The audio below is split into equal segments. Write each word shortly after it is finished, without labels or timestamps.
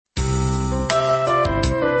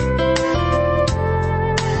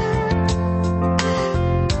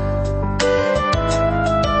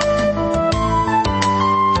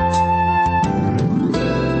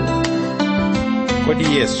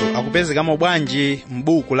Yesu akupezekamo bwanji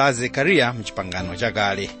m'buku la Zekariya m'chipangano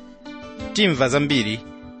chakale. Timva zambiri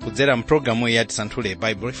kudzera mpulogalamu ya Tisanthule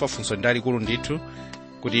Bible ifafunso ndalikulu ndithu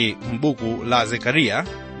kuti m'buku la Zekariya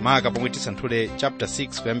maka pomwe tisanthule chapter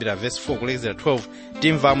 6 kuyambira verse 4 kulekezera 12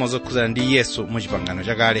 timvamo zokhuzana ndi Yesu m'chipangano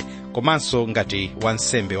chakale komanso ngati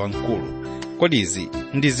wansembe wamkulu. Kodi izi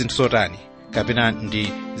ndi zinthu zotani kapena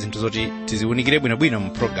ndi zinthu zoti tiziwunikire bwinobwino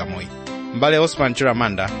mu pulogalamu iyi? Mbale Osman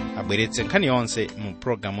Chiramanda abweretse nkhani yonse mu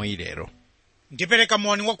pulogalamu iyi lero. Ndipereka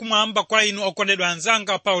moni wakumwamba kwa inu okondedwa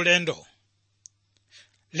anzanga pa ulendo.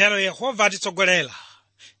 Lero Yehova atitsogolera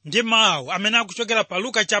ndi mawu amene akuchokera pa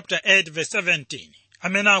Luka chapter 8 verse 17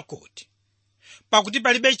 amene akuti, pakuti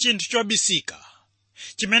palibe chinthu chobisika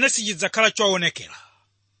chimene sichidzakhala choonekera,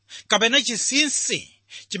 kapena chinsinsi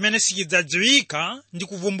chimene sichidzadziwika ndi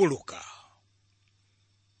kuvumbuluka.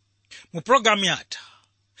 Mu programu yatha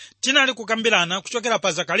tinali kukambirana kuchokera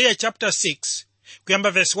pa Zakariya chapter 6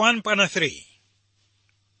 kuyamba verse 1 mpaka 3,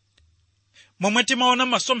 momwe timaona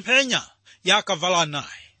masomphenya ya akavalo anayi.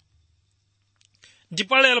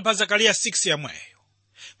 Ndipo lero pa Zakariya 6 yamweyo,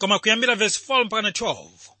 koma kuyambira verse 4 mpaka 12,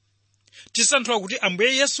 tisanthula kuti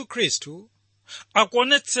Ambuye Yesu Khristu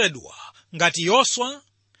akuonetsedwa ngati Yoswa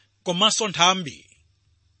komanso nthambi.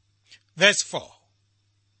 Verse 4,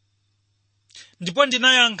 ndipo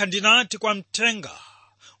ndinayankha ndinati kwa mthenga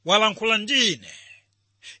walankhula ndi ine,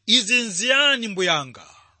 izi nziyani mbuyanga?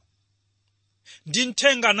 Ndi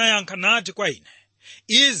mthenga anayankha nati kwa ine,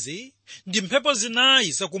 izi ndi mphepo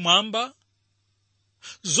zinayi zakumwamba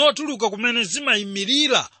zotuluka kumene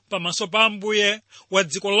zimayimirira pamaso pa Ambuye wa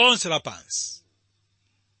dziko lonse lapansi.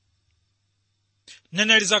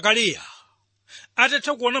 Mneneri Zakariya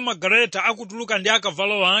atatha kuona magaleta akutuluka ndi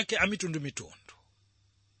akavalo ake amitundumitundu,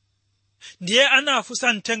 ndiye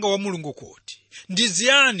anafunsa mthenga wa Mulungu kuti, ndi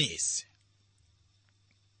ziyani izi?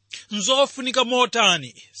 Nzofunika motani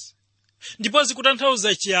izi? Ndipo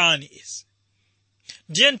zikutanthauza chiyani izi?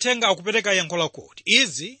 Ndiye mthenga akupereka yankho lakuti,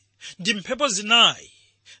 izi ndi mphepo zinayi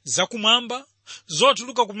zakumwamba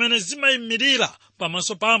zotuluka kumene zimayimirira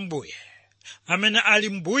pamaso pa Ambuye amene ali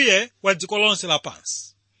Mbuye wa dziko lonse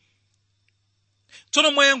lapansi.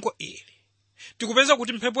 Tsono mwa yankho ili tikupeza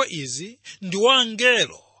kuti mphepo izi ndi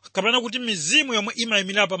angelo kapena kuti mizimu yomwe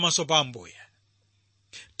imayimirira pamaso pa Ambuye.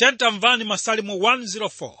 Tamvani Masalimo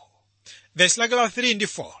 104 verse lake la 3 ndi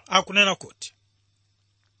 4 akunena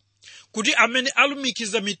kuti amene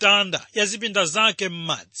alumikiza mitanda ya zipinda zake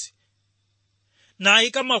m'madzi,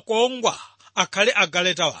 nayika makongwa akhale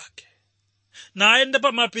agaleta wake, nayenda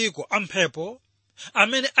pa mapiko a mphepo,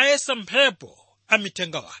 amene ayesa mphepo a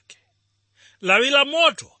mithenga wake, lawira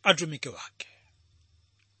moto atumiki wake.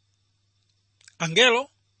 Angelo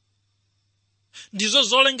ndizo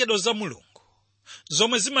zolengedwa za Mulungu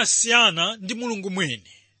zomwe zimasiyana ndi Mulungu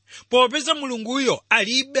mwini, popeza Mulunguyo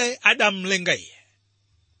alibe adamlenga iye.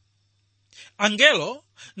 Angelo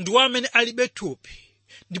ndiwo amene alibe thupi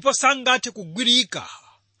ndipo sangathe kugwirika,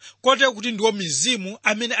 kotero kuti ndiwo mizimu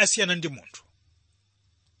amene asiyana ndi munthu.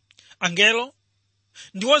 Angelo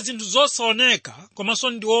ndiwo zinthu zosaoneka komanso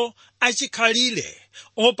ndiwo achikhalire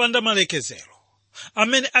opanda malekezero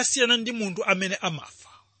amene asiyana ndi munthu amene amafa.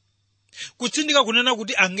 Kutsindika kunena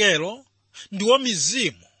kuti angelo ndiwo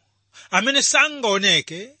mizimu amene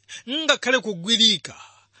sangaoneke ngakhale kugwirika,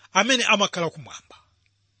 amene amakhala kumwamba.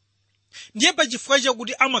 Ndiye pachifukwa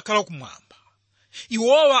chakuti amakhala kumwamba,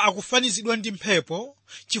 iwowa akufanizidwa ndi mphepo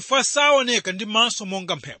chifukwa saoneka ndi maso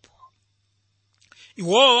monga mphepo.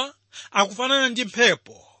 Iwowa akufanana ndi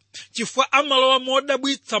mphepo chifukwa amalowa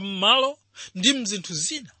modabwitsa m'malo ndi mzinthu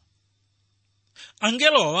zina.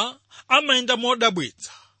 Angelowa amayenda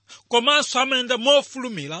modabwitsa komanso amayenda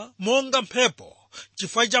mofulumira monga mphepo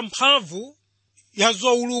chifukwa cha mphamvu ya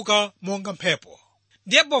zowuluka monga mphepo.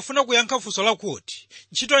 Ndiye pofuna kuyankha funso lakuti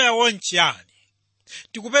ntchito yawo nchiyani,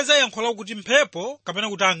 tikupeza yankho lakuti mphepo kapena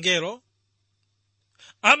kuti angelo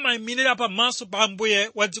amayimirira pamaso pa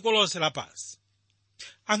Ambuye wa dziko lonse lapansi.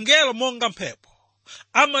 Angelo monga mphepo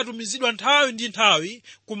amatumizidwa nthawi ndi nthawi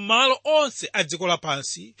ku malo onse a dziko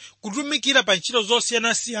lapansi kutumikira pa ntchito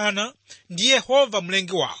zosiyanasiyana ndi Yehova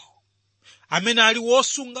mlengi wawo, amene ali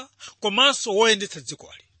wosunga komanso woyendetsa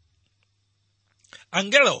dzikoli.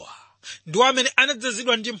 Angelowa ndiwo amene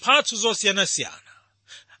anadzazidwa ndi mphatso zosiyanasiyana,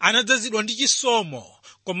 anadzazidwa ndi chisomo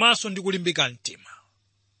komanso ndi kulimbika mtima.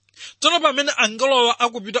 Tsono pamene angelowa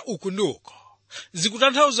akupita uku ndi uko,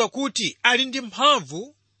 zikutanthauza kuti ali ndi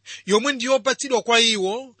mphamvu yomwe ndiyopatsidwa kwa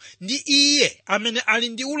iwo ndi Iye amene ali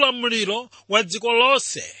ndi ulamuliro wa dziko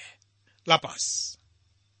lonse lapansi.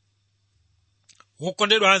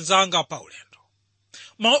 Wokondedwa anzanga pa ulendo,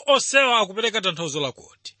 mawu onsewa akupereka tanthauzo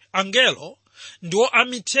lakuti angelo ndiwo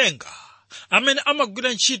amithenga amene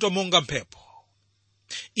amagwira ntchito monga mphepo.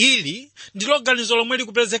 Ili ndilo ganizo lomwe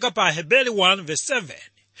likupezeka pa Aheberi 1:7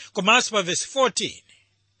 komanso pa verse 14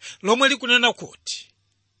 lomwe likunena kuti,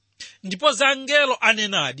 ndipo za angelo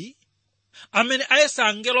anenadi amene ayesa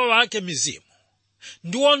angelo ake mizimu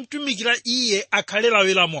ndi womtumikira iye akhale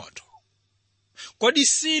lawi la moto. Kodi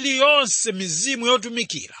sili yonse mizimu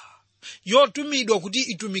yotumikira yotumidwa kuti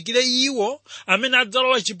itumikire iwo amene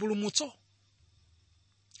adzalowa chipulumutso?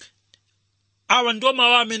 Awa ndiwo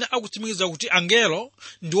mawu amene akutsimikiza kuti angelo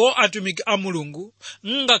ndiwo atumiki a Mulungu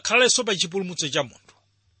ngakhalenso pa chipulumutso cha munthu.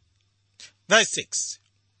 Verse 6.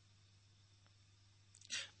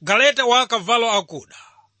 Galeta wa akavalo akuda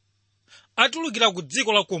atulukira ku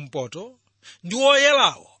dziko la kumpoto, ndi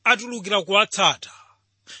oyerawo atulukira kuwatsata,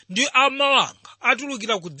 ndi amawanga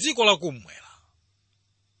atulukira ku dziko la kummwera.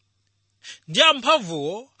 Ndi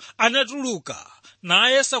amphamvuwo anatuluka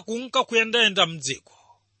nayesa kunka kuyendayenda mdziko,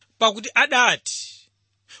 pakuti adati,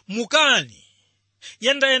 mukani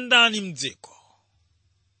yendayendani mdziko.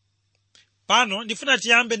 Pano ndifuna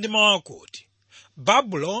tiyambe ndi mawu akuti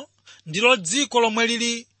Babulo ndilo dziko lomwe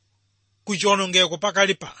lili kuchiwonongeko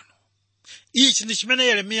pakali pano. Ichi ndi chimene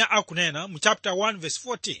Yeremiya akunena mu chapter 1 verse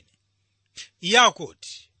 14. Iye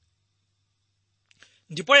akuti,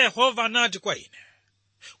 ndipo Yehova anati kwa ine,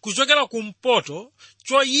 kuchokera kumpoto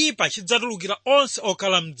choyipa chidzatulukira onse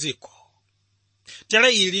okhala mdziko.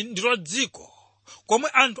 Tere ili ndilo dziko komwe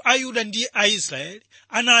anthu a Yuda ndi Aisraeli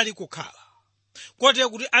anali kukhala, kotero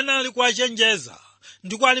kuti anali kuwachenjeza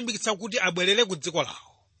ndi kuwalimbikitsa kuti abwerere ku dziko lawo.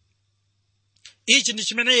 Ichi ndi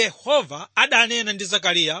chimene Yehova adanena ndi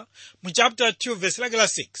Zakariya mu chapter 2 verse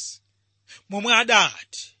 6, momwe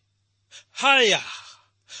adati, haya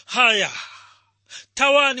haya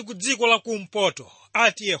thawani ku dziko la kumpoto,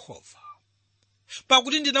 ati Yehova,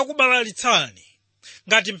 pakuti ndinakubalalitsani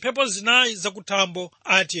ngati mphepo zinayi zakuthambo,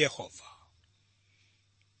 ati Yehova.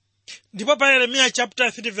 Ndipo pa Yeremiya chapter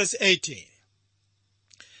 3 verse 18,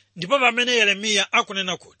 ndipo pamene Yeremiya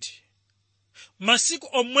akunena kuti, masiku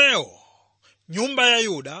omwewo nyumba ya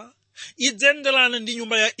Yuda idzayenderana ndi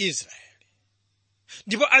nyumba ya Israeli,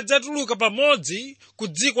 ndipo adzatuluka pamodzi ku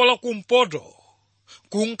dziko la kumpoto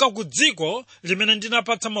kunka ku dziko limene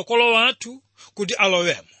ndinapatsa makolo athu kuti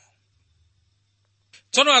alowemo.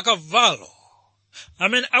 Tsono akavalo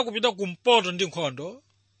amene akupita kumpoto ndi nkhondo,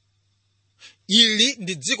 ili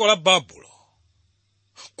ndi dziko la Babulo,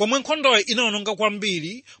 komwe nkhondoyi inawononga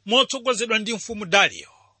kwambiri motsogozedwa ndi mfumu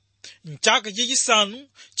Dariyo m'chaka chachisanu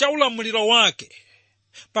cha ulamuliro wake,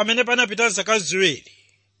 pamene panapita zaka ziwiri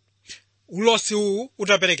ulosi uwu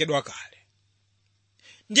utaperekedwa kale.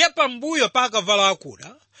 Ndiye pambuyo pa akavalo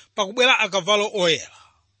akuda pakubwera akavalo oyera.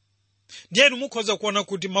 Ndiyenu mukhoza kuona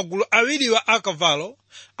kuti magulu awiriwa akavalo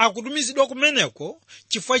akutumizidwa kumeneko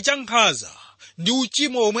chifukwa cha nkhanza ndi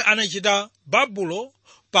uchimo omwe anachita Babulo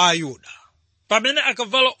pa Ayuda. Pamene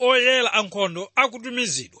akavalo oyera ankhondo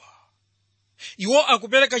akutumizidwa, iwo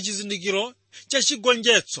akupereka chizindikiro cha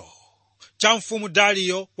chigonjetso cha mfumu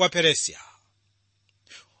Dariyo wa Persia,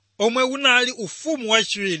 omwe unali ufumu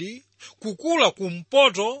wachiwiri kukula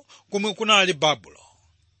kumpoto komwe kunali Babulo.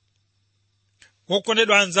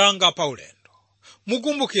 Wokondedwa anzanga pa ulendo,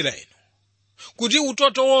 mukumbukireni kuti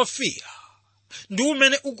utoto wofira ndi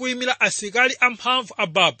umene ukuyimira asilikali amphamvu a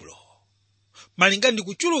Babulo malinga ndi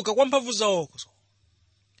kuchuluka kwa mphamvu zawozo.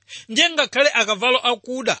 Ndiye ngakhale akavalo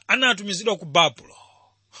akuda anatumizidwa ku Babulo,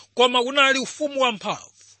 koma kunali ufumu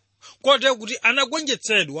wamphamvu, kotero kuti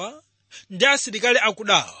anagonjetsedwa ndi asilikali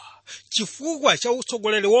akudawa chifukwa cha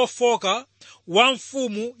utsogoleri wofoka wa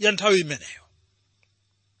mfumu ya nthawi imeneyo.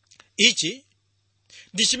 Ichi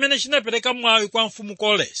ndi chimene chinapereka mwawi kwa mfumu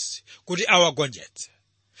Kolesi kuti awagonjetse,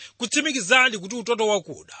 kutsimikizadi kuti utoto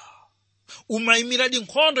wakuda umayimiradi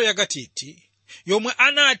nkhondo yakatiti yomwe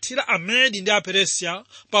anathira Amedi ndi Apersia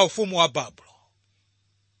pa ufumu wa Babulo.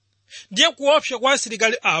 Ndiye kuopsa kwa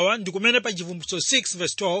asilikali awa ndi kumene pa Chivumbulutso 6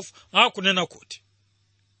 verse 12 akunena kuti,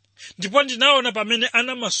 ndipo ndinaona pamene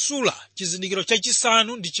anamasula chizindikiro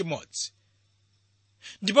chachisanu ndi chimodzi,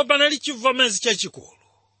 ndipo panali chivomezi chachikulu,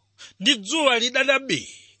 ndi dzuwa lidada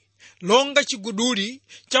bii longa chiguduli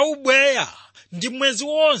cha ubweya, ndi mwezi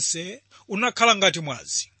wonse unakhala ngati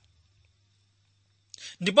mwazi.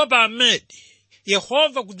 Ndipo pa Amedi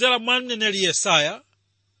Yehova kudzera mwa mneneri Yesaya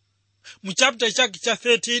mu chapter chake cha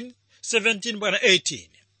 13 17-18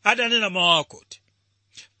 adanena mawu akuti,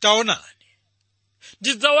 taonani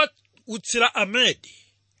ndidzawautsira Amedi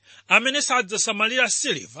amene sadzasamalira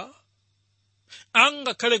siliva,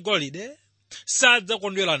 angakhale golide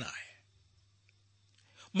sadzakondwera naye.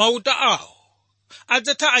 Mauta awo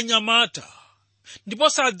adzatha anyamata, ndipo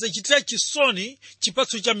sadzachitira chisoni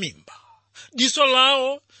chipatso cha mimba. Diso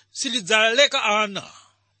lawo silidzaleka ana.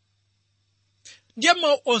 Ndiye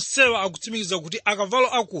mawu onsewa akutsimikiza kuti akavalo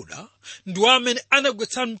akuda ndiwo amene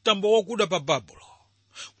anagwetsa mtambo wakuda pa Babulo,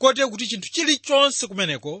 kote kuti chinthu chilichonse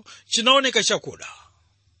kumeneko chinaoneka chakuda.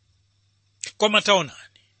 Koma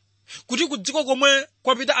taonani kuti ku dziko komwe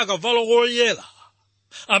kwapita akavalo oyera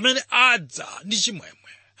amene adza ndi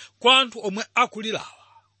chimwemwe kwa anthu omwe akulirawa,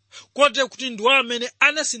 kote kuti ndiwo amene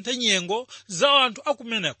anasintha nyengo za anthu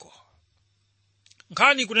akumeneko.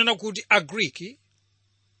 Nkhani kunena kuti Agriki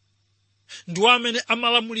ndiwo amene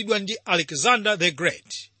amalamulidwa ndi Alexander the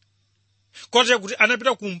Great, kote kuti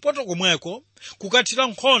anapita kumpoto komweko kukathira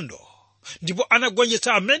nkhondo ndipo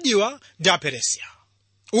anagonjetsa Amediwa ndi Aperesiya.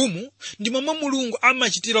 Umu ndi momwe Mulungu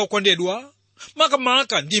amachitira okondedwa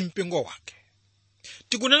makamaka ndi mpingo wake.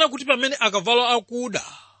 Tikunena kuti pamene akavalo akuda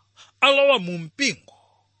alowa mu mpingo,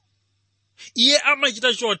 iye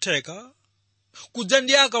amachita chotheka kudza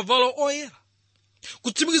ndi akavalo oyera,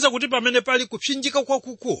 kutsimikiza kuti pamene pali kupsinjika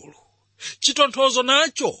kwakukulu, chitonthozo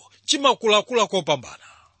nacho chimakulakula kopambana.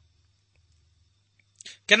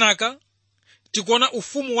 Kenaka tikuona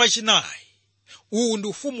ufumu wachinayi. Uwu ndi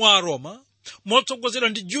ufumu wa Roma, motsogozedwa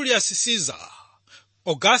ndi Julius Caesar,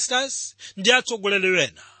 Augustus ndi atsogoleri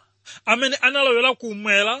ena amene analowera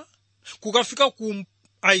kumwera kukafika ku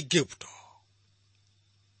Aigupto.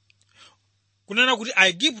 Kunena kuti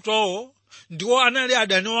Aiguptowo ndiwo anali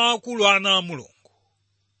adani waakulu ana a Mulungu.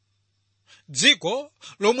 Dziko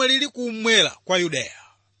lomwe lili kumwera kwa Yudeya,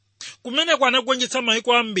 kumeneko anagonjetsa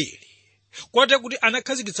mayiko ambiri, kote kuti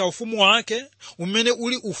anakhazikitsa ufumu wake umene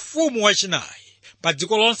uli ufumu wachinayi pa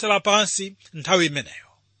dziko lonse lapansi nthawi imeneyo.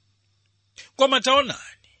 Koma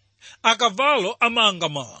taonani, akavalo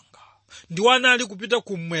amawanga ndiwo anali kupita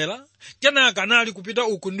kumwera, kenaka anali kupita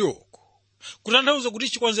uku ndi uku, kutanthauza kuti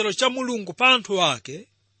chikonzero cha Mulungu pa anthu ake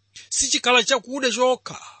sichikhala chakuda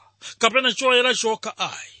chokha kapena choyera chokha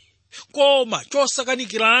ayi, koma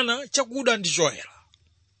chosakanikirana chakuda ndi choyera.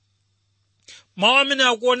 Mawu amene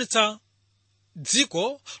akuonetsa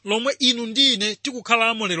dziko lomwe inu ndi ine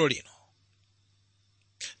tikukhalamo lero lino.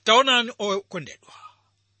 Taonani okondedwa,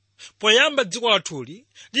 poyamba dziko lathuli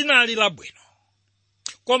linali labwino,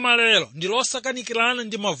 koma lero ndi losakanikirana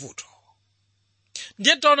ndi mavuto.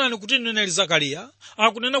 Ndiye taonani kuti mneneri Zakariya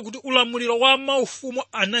akunena kuti ulamuliro wa maufumu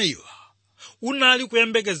anayiwa unali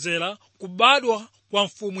kuyembekezera kubadwa kwa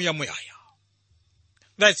mfumu yamuyaya.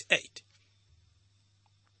 Verse 8.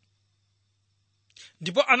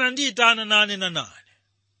 Ndipo anandiyitana nane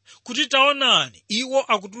kuti taonani, iwo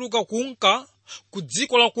akutuluka kunka ku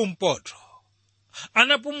dziko la kumpoto,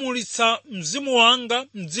 anapumulitsa mzimu wanga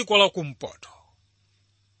mdziko la kumpoto.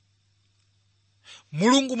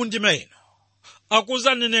 Mulungu mundime ino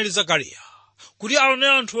akuza mneneri Zakariya kuti aone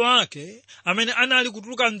anthu ake amene anali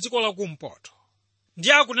kutuluka mdziko la kumpoto.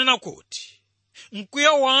 Ndiye akunena kuti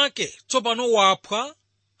mkwiyo wake tsopano waphwa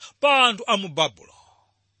pa anthu a mu Babulo,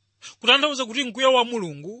 kutanthauza kuti mkwiyo wa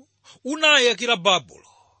Mulungu unayakira Babulo,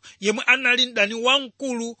 yemwe anali mdani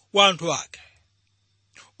wamkulu wa anthu ake.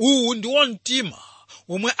 Uwu ndiwo mtima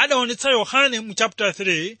omwe adaonetsa Yohane mu chapter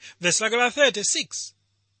 3 verse 36,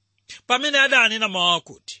 pamene adanena mawu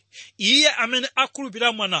akuti iye amene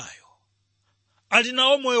akhulupirira mwanayo ali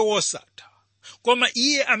nawo moyo wosatha, koma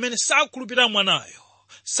iye amene sakhulupirira mwanayo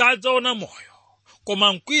sadzaona moyo,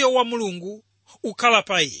 koma mkwiyo wa Mulungu ukhala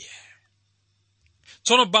pa iye.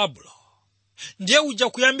 Tsono Babulo ndiye uja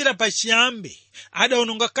kuyambira pachiyambi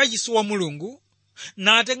adawononga kachisi wa Mulungu,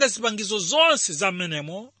 natenga zipangizo zonse za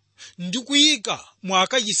mmenemo ndi kuyika mu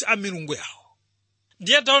akachisi a milungu yawo.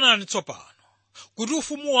 Ndiye taonani tsopano kuti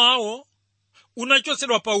ufumu wawo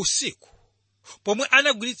unachotsedwa pa usiku, pomwe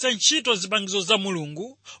anagwiritsa ntchito zipangizo za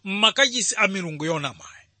Mulungu m'makachisi a milungu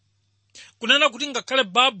yonamayi. Kunena kuti ngakhale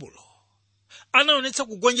Babulo anaonetsa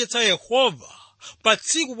kugonjetsa Yehova pa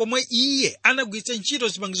tsiku pomwe iye anagwiritsa ntchito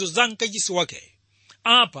zipangizo za mkachisi wake,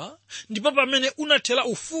 apa ndipo pamene unathera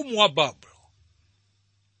ufumu wa Babulo.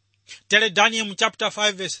 Tere Daniel mu chapter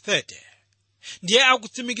 5 verse 30 ndiye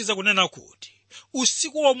akutsimikiza kunena kuti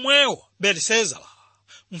usiku omwewo Belisazara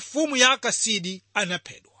mfumu ya Akasidi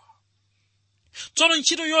anaphedwa. Tsono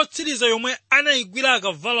ntchito yotsiriza yomwe anayigwira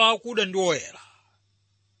akavalo akuda ndi oyera,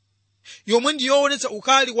 yomwe ndiyoonetsa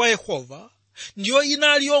ukali wa Yehova, ndiyo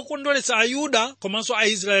inali yokondweretsa Ayuda komanso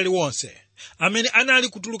Aisraeli wonse amene anali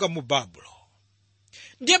kutuluka mu Babulo.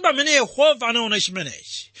 Ndiye pamene Yehova anaona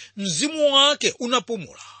chimenechi, mzimu wake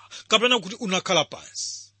unapumula, kapena kuti unakhala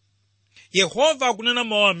pansi. Yehova akunena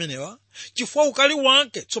mawu amenewa chifukwa ukali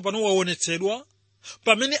wake tsopano waonetsedwa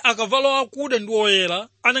pamene akavalo akuda ndi oyera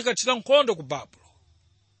anakathira nkhondo ku Babulo.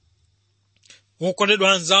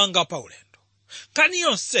 Wokondedwa anzanga pa ulendo, kani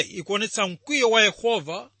yonse ikuonetsa mkwiyo wa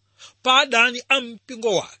Yehova pa adani a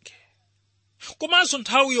mpingo wake. Komanso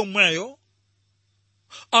nthawi yomweyo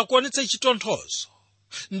akuonetsa chitonthozo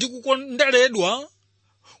ndi kukonderedwa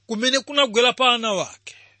kumene kunagwera pa ana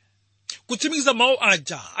wake, kutsimikiza mawu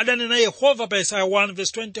aja adanena Yehova pa Yesaya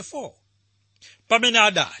 1:24 pamene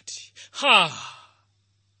adati,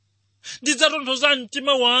 ndidzatonthoza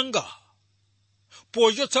mtima wanga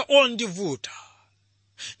pochotsa ondivuta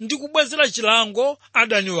ndi kubwezera chilango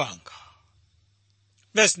adani wanga.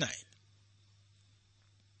 Verse 9.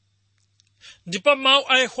 Ndipo mawu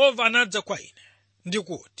a Yehova anadza kwa ine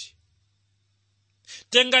ndikuti,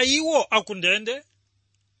 tenga iwo akundende,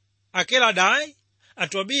 Akeladai,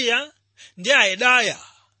 Atobiya ndi Aedaya,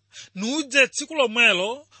 nudze tsiku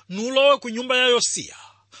lomwelo nulowe ku nyumba ya Yosiya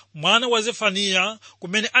mwana wa Zefaniya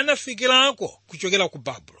kumene anafikirako kuchokera ku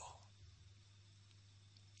Babulo.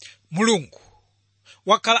 Mulungu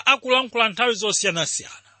wakhala akulankhula nthawi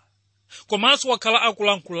zosiyanasiyana, komanso wakhala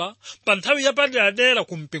akulankhula pa nthawi yapaderadera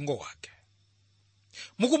ku mpingo wake.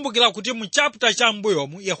 Mukumbukira kuti mu chapter cha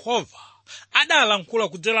mbuyomu Yehova adalankhula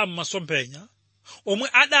kudzera m'masomphenya omwe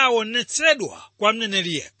adaonetsedwa kwa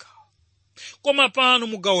mneneri yekha. Koma pano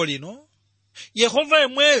mu gawo lino Yehova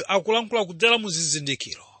yemweyo akulankhula kudzera mu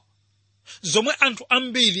zizindikiro zomwe anthu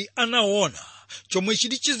ambiri anaona, chomwe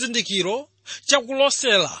chili chizindikiro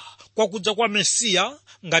chakulosera kwa kudza kwa Mesiya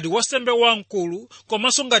ngati wansembe wamkulu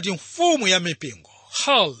komanso ngati mfumu ya mipingo.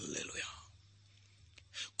 Haleluya!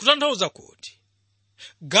 Kutanthauza kuti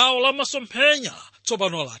gawo la masomphenya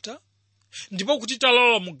tsopano latha, ndipo kuti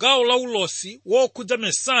talowa mu gawo la ulosi wokhudza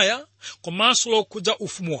Mesaya komanso lokhudza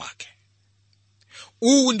ufumu wake.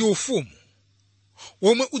 Uwu ndi ufumu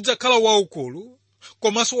womwe udzakhala waukulu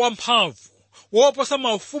komanso wamphamvu woposa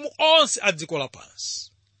maufumu onse a dziko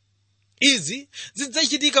lapansi. Izi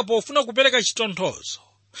zidzachitika pofuna kupereka chitonthozo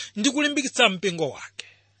ndi kulimbikitsa mpingo wake.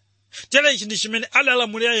 Tere ichi ndi chimene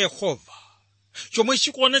adalamulira Yehova, chomwe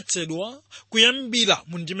chikuonetsedwa kuyambira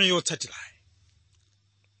mu ndime yotsatirayi.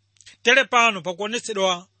 Tere pano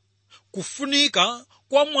pakuonetsedwa kufunika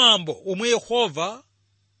kwa mwambo omwe Yehova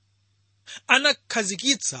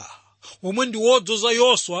anakhazikitsa, omwe ndi wodzoza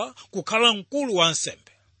Yoswa kukhala mkulu wa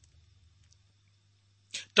ansembe.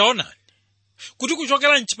 Taonani kuti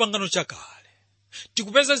kuchokera m'chipangano chakale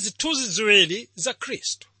tikupeza zithunzi ziwiri za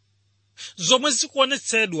Khristu zomwe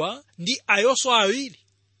zikuonetsedwa ndi Ayoswa awiri.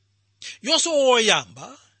 Yoswa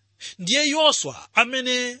woyamba ndiye Yoswa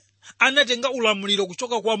amene anatenga ulamuliro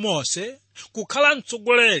kuchoka kwa Mose kukhala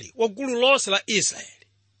mtsogoleri wa gulu lonse la Israeli,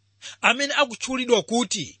 amene akutchulidwa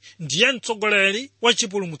kuti ndiye mtsogoleri wa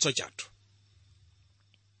chipulumutso chathu.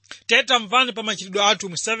 Tamvani pa Machitidwe a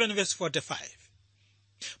Atumwi 7:45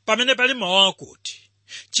 pamene pali mawu akuti,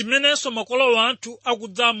 chimenenso makolo athu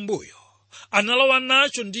akudza m'mbuyo analowa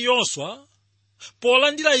nacho ndi Yoswa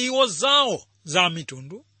polandira iwo zawo za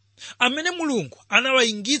mitundu, amene Mulungu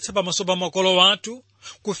anawayingitsa pamaso pa makolo athu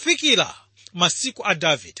kufikira masiku a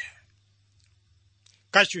Davide.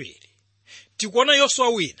 Kachiwiri tikuona Yoswa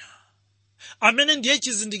wina amene ndiye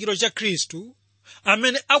chizindikiro cha Khristu,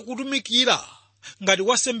 amene akutumikira ngati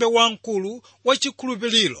wansembe wamkulu wa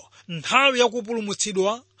chikhulupiriro nthawi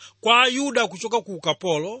yakupulumutsidwa kwa Ayuda kuchoka ku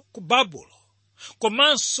ukapolo ku Babulo,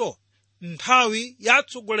 komanso nthawi ya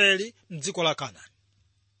atsogoleri m'dziko la Kanaani.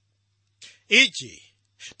 Ichi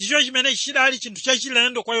ndicho chimene chidali chinthu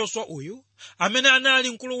chachilendo kwa Yoswa uyu, amene anali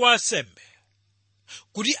mkulu wa ansembe,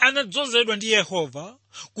 kuti anadzozedwa ndi Yehova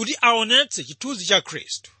kuti aonetse chithunzi cha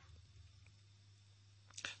Khristu.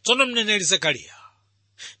 Tsono mneneri Zekariya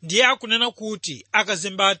ndiye akunena kuti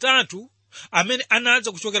akazembe atatu amene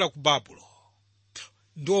anadza kuchokera ku Babulo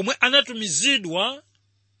ndi omwe anatumizidwa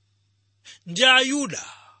ndi Ayuda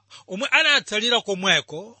omwe anatsalira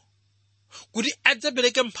komweko kuti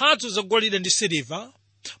adzapereke mphatso zagolide ndi siliva,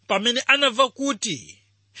 pamene anamva kuti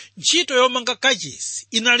ntchito yomanga kachisi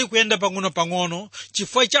inali kuyenda pang'ono-pang'ono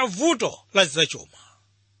chifukwa cha vuto la zachuma.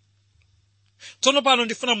 Tsono pano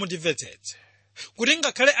ndifuna mundimvetsetse kuti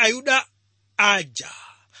ngakhale Ayuda aja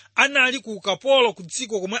anali ku ukapolo ku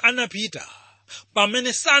dziko komwe anapita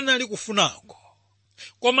pamene sanali kufunako,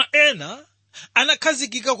 koma ena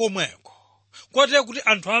anakhazikika komweko, kotero kuti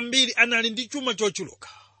anthu ambiri anali ndi chuma chochuluka.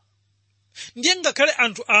 Ndiye ngakhale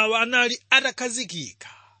anthu awa anali atakhazikika,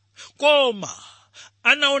 koma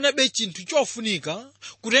anaonabe chinthu chofunika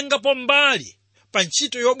kutengapo mbali pa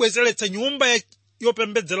ntchito yobwezeretsa nyumba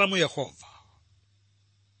yopembedzeramo Yehova.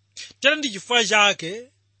 Tera ndi chifukwa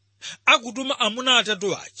chake akutuma amuna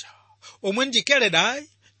atatu aja, omwe ndi Keledai,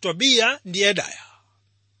 Tobiya ndi Edaya.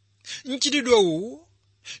 Mchitidwe uwu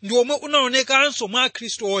ndi omwe unaonekanso mwa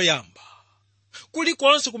Khristu oyamba.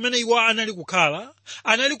 Kulikonse kumene iwo anali kukhala,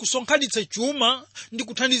 anali kusonkhanitsa chuma ndi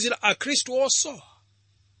kuthandizira Akhristu osowa.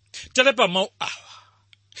 tere pa mawu awa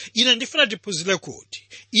ine ndifuna tiphunzire kuti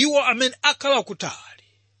iwo amene akhala kutali,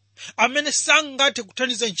 amene sangathe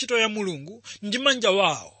kuthandiza ntchito ya Mulungu ndi manja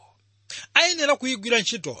wawo, ayenera kuyigwira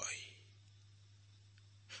ntchitoyi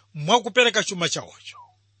mwakupereka chuma chawocho.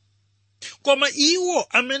 Koma iwo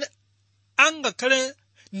amene angakhale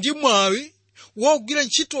ndi mwawi wogwira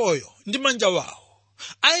ntchitoyo ndi manja wawo,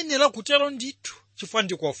 ayenera kutero ndithu chifukwa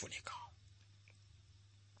ndi kofunika.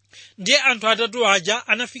 Ndiye anthu atatu aja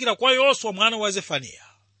anafikira kwa Yoswa mwana wa Zefaniya,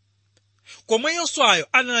 komwe Yoswayo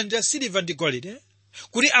analandira siliva ndi golide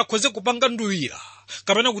kuti akhoze kupanga nduwira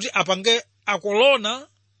kapena kuti apange akolona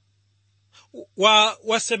wa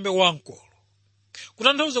wansembe wamkulu.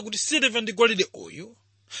 Kutanthauza kuti siliva ndi golide uyu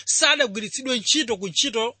sadagwiritsidwe ntchito ku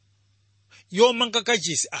ntchito yomanga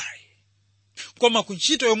kachisi ayi, koma ku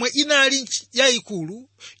ntchito yomwe inali yayikulu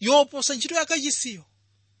yoposa ntchito ya kachisiyo.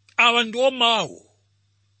 Awa ndiwo mawu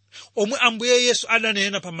omwe Ambuye Yesu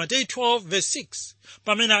adanena pa Mateyu 12:6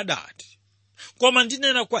 pamene adati, koma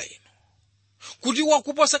ndinena kwa inu kuti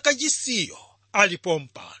wakuposa kachisiyo alipo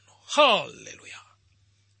mpano. Haleluya!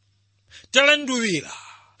 Tala nduwira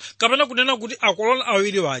kapena kunena kuti akolona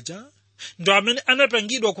awiri waja ndo amene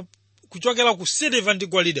anapangidwa kuchokera ku siliva ndi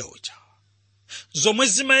golide uja, zomwe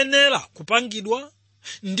zimayenera kupangidwa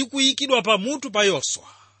ndi kuyikidwa pamutu pa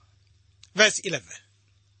Yoswa. Verse 11,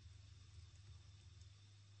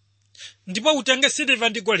 ndipo utenge siliva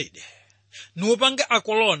ndi golide nuupange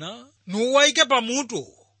akolona nuuwayike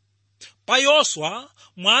pamutu pa Yoswa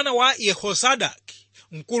mwana wa Yehozadaki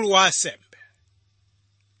mkulu wa ansembe.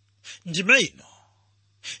 Ndime ino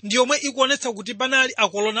ndi yomwe ikuonetsa kuti panali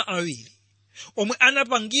akolona awiri omwe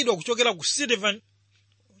anapangidwa kuchokera ku siliva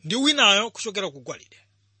ndi winayo kuchokera ku golide.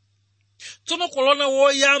 Tsono kolona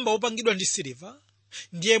woyamba wopangidwa ndi siliva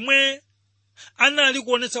ndi yemwe anali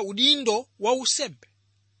kuonetsa udindo wa usembe,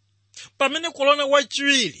 pamene kolona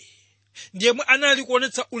wachiwiri ndi yemwe anali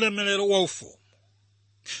kuonetsa ulemerero wa ufumu.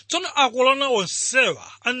 Tsono akolona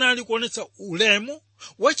onsewa anali kuonetsa ulemu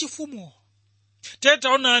wa chifumu.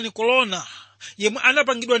 Taonani kolona yemwe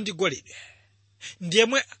anapangidwa ndi golide ndi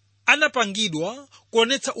yemwe anapangidwa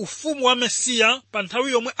kuonetsa ufumu wa Mesiya pa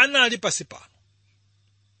nthawi yomwe anali pasi pano.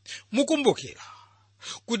 Mukumbukira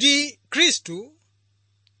kuti Khristu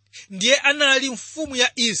ndiye anali mfumu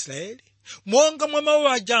ya Israeli, monga mwa mawu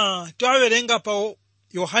aja tiwawerenga pa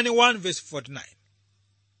Yohane 1:49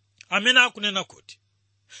 amene akunena kuti,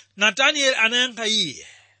 Natanieli anayankha iye,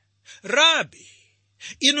 Rabi,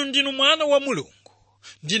 inu ndinu mwana wa Mulungu,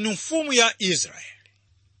 ndinu mfumu ya Israeli.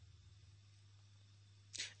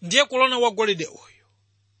 Ndiye kolona wa golide uyu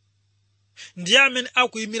ndiye amene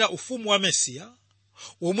akuyimira ufumu wa Mesiya,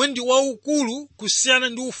 womwe ndi waukulu kusiyana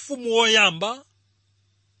ndi ufumu woyamba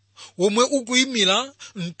womwe ukuyimira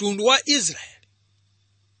mtundu wa Israeli.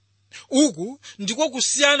 Uku ndiko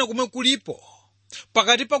kusiyana kumwe kulipo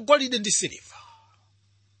pakati pa golide ndi siliva.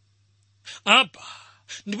 Apa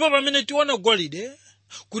ndipo pamene tiona golide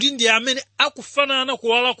kuti ndiye amene akufanana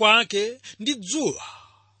kuwala kwake ndi dzuwa,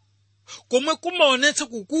 komwe kumaonetsa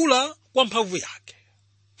kukula kwa mphamvu yake,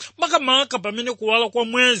 makamaka pamene kuwala kwa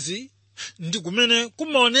mwezi ndi kumene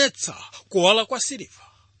kumaonetsa kuwala kwa siliva.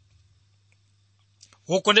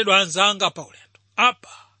 Wokondedwa anzanga pa ulendo,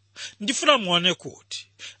 apa ndifuna muone kuti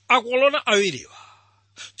akolona awiriwa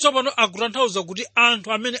tsopano akutanthauza kuti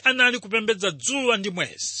anthu amene anali kupembedza dzuwa ndi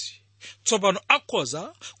mwezi tsopano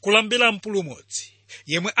akhoza kulambira mpulumutsi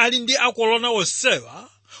yemwe ali ndi akolona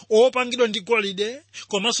onsewa opangidwa ndi golide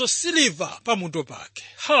komanso siliva pamutu pake.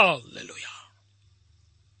 Haleluya!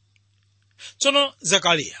 Tsono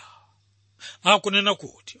Zekariya akunena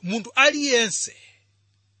kuti munthu aliyense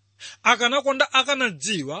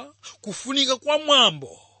akanadziwa kufunika kwa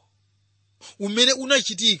mwambo umene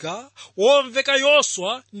unachitika womveka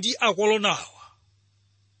Yoswa ndi akolonawa.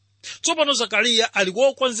 Tsopano Zekariya ali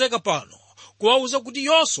wokonzeka pano kuwauza kuti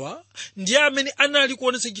Yoswa ndiye amene anali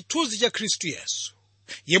kuonetsa chithunzi cha Khristu Yesu,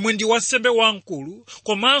 yemwe ndi wansembe wamkulu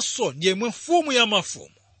komanso ndi yemwe mfumu ya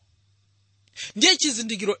mafumu. Ndiye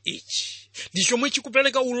chizindikiro ichi ndi chomwe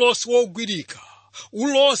chikupereka ulosi wogwirika,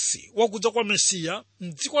 ulosi wakudza kwa Mesiya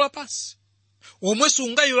m'dziko lapansi, omwe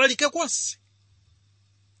sungayiwalike konse.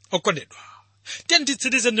 Okondedwa,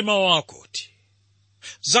 tiyenditsirize ndi mawu akuti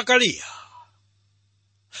Zekariya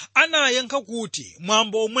anayankha kuti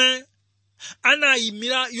mwambo omwe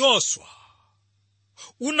anayimira Yoswa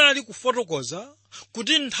unali kufotokoza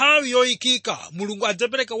kuti nthawi yoyikika Mulungu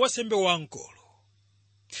adzapereka wansembe wamkulu.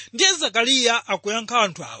 Ndiye Zekariya akuyankha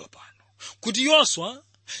anthu awa pano kuti Yoswa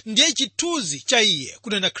ndiye chithunzi cha iye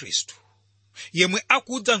kunena Khristu, yemwe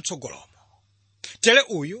akudza mtsogolomo. Tere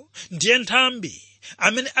uyu ndiye nthambi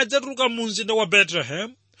amene adzatuluka mu mzinda wa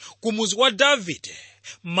Bethlehem ku muzi wa Davide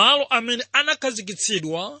malo amene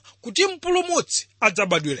anakhazikitsidwa kuti mpulumutsi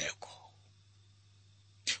adzabadwireko.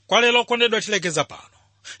 Kwa lero kondedwa tilekeza pano,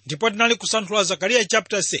 ndipo tinali kusanthula Zakariya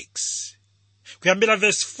chapter 6 kuyambira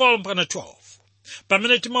verse 4 mpaka 12,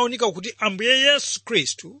 pamene timaonika kuti Ambuye Yesu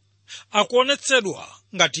Khristu akuonetsedwa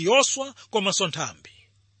ngati Yoswa komanso nthambi.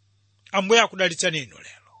 Ambuye akudalitseni inu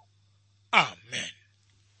lero. Amen.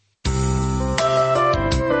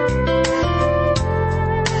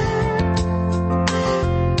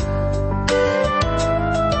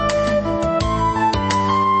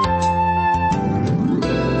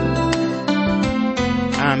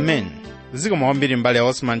 Amen. Zikomo kwambiri mbali ya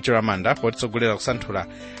Osman Chiramanda potitsogolera kusanthula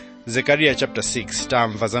Zakariya chapter 6.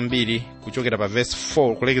 Tamva zambiri kuchokera pa verse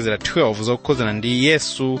 4 kulekezera 12 zokhuzana ndi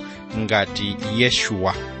Yesu ngati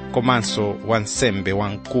Yeshua komanso wansembe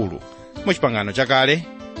wamkulu. Mu chipangano chakale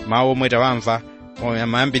mawu omwe tawamva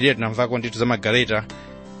amayambirira tinamvako ndithu za magaleta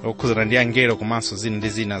zokhuzana ndi angelo komanso zina ndi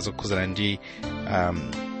zina zokhuzana ndi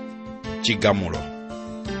chigamulo.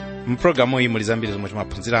 Mpulogalamu iyi muli zambiri zomwe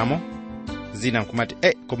timaphunziramo, zina nkumati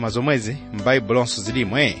koma zomwezi m'Baibulonso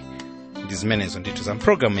zilimo ndi zimenezo ndithu za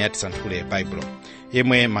mpulogalamu ya Tisanthule Baibulo,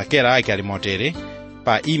 yemwe makera ake ali motere.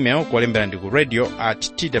 Pa email kuwalembera ndi ku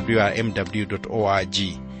radio@twrmw.org,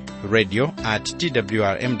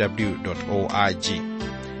 radio@twrmw.org.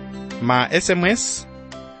 Ma SMS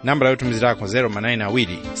nambala yotumizirako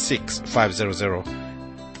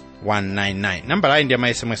 0manayina6500199. nambala ayi ndi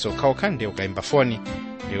ama SMS okhaokha, ndi ukayimba foni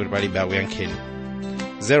ndi kuti palibe akuyankheni.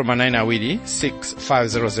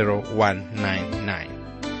 0manayina6500199.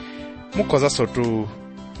 mukhozanso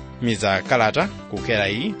tumiza kalata kukera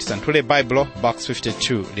iyi Tisanthule Baibulo box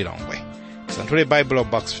 52 Lilongwe. Tisanthule Baibulo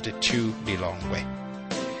box 52 Lilongwe.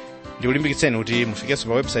 ndikulimbikitseni kuti mufikenso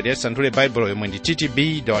pa website ya Tisanthule Baibulo yomwe ndi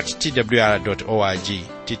ttb.twr.org,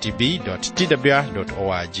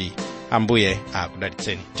 ttb.twr.org. Ambuye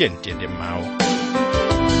akudalitseni. Tiyende m'mawu.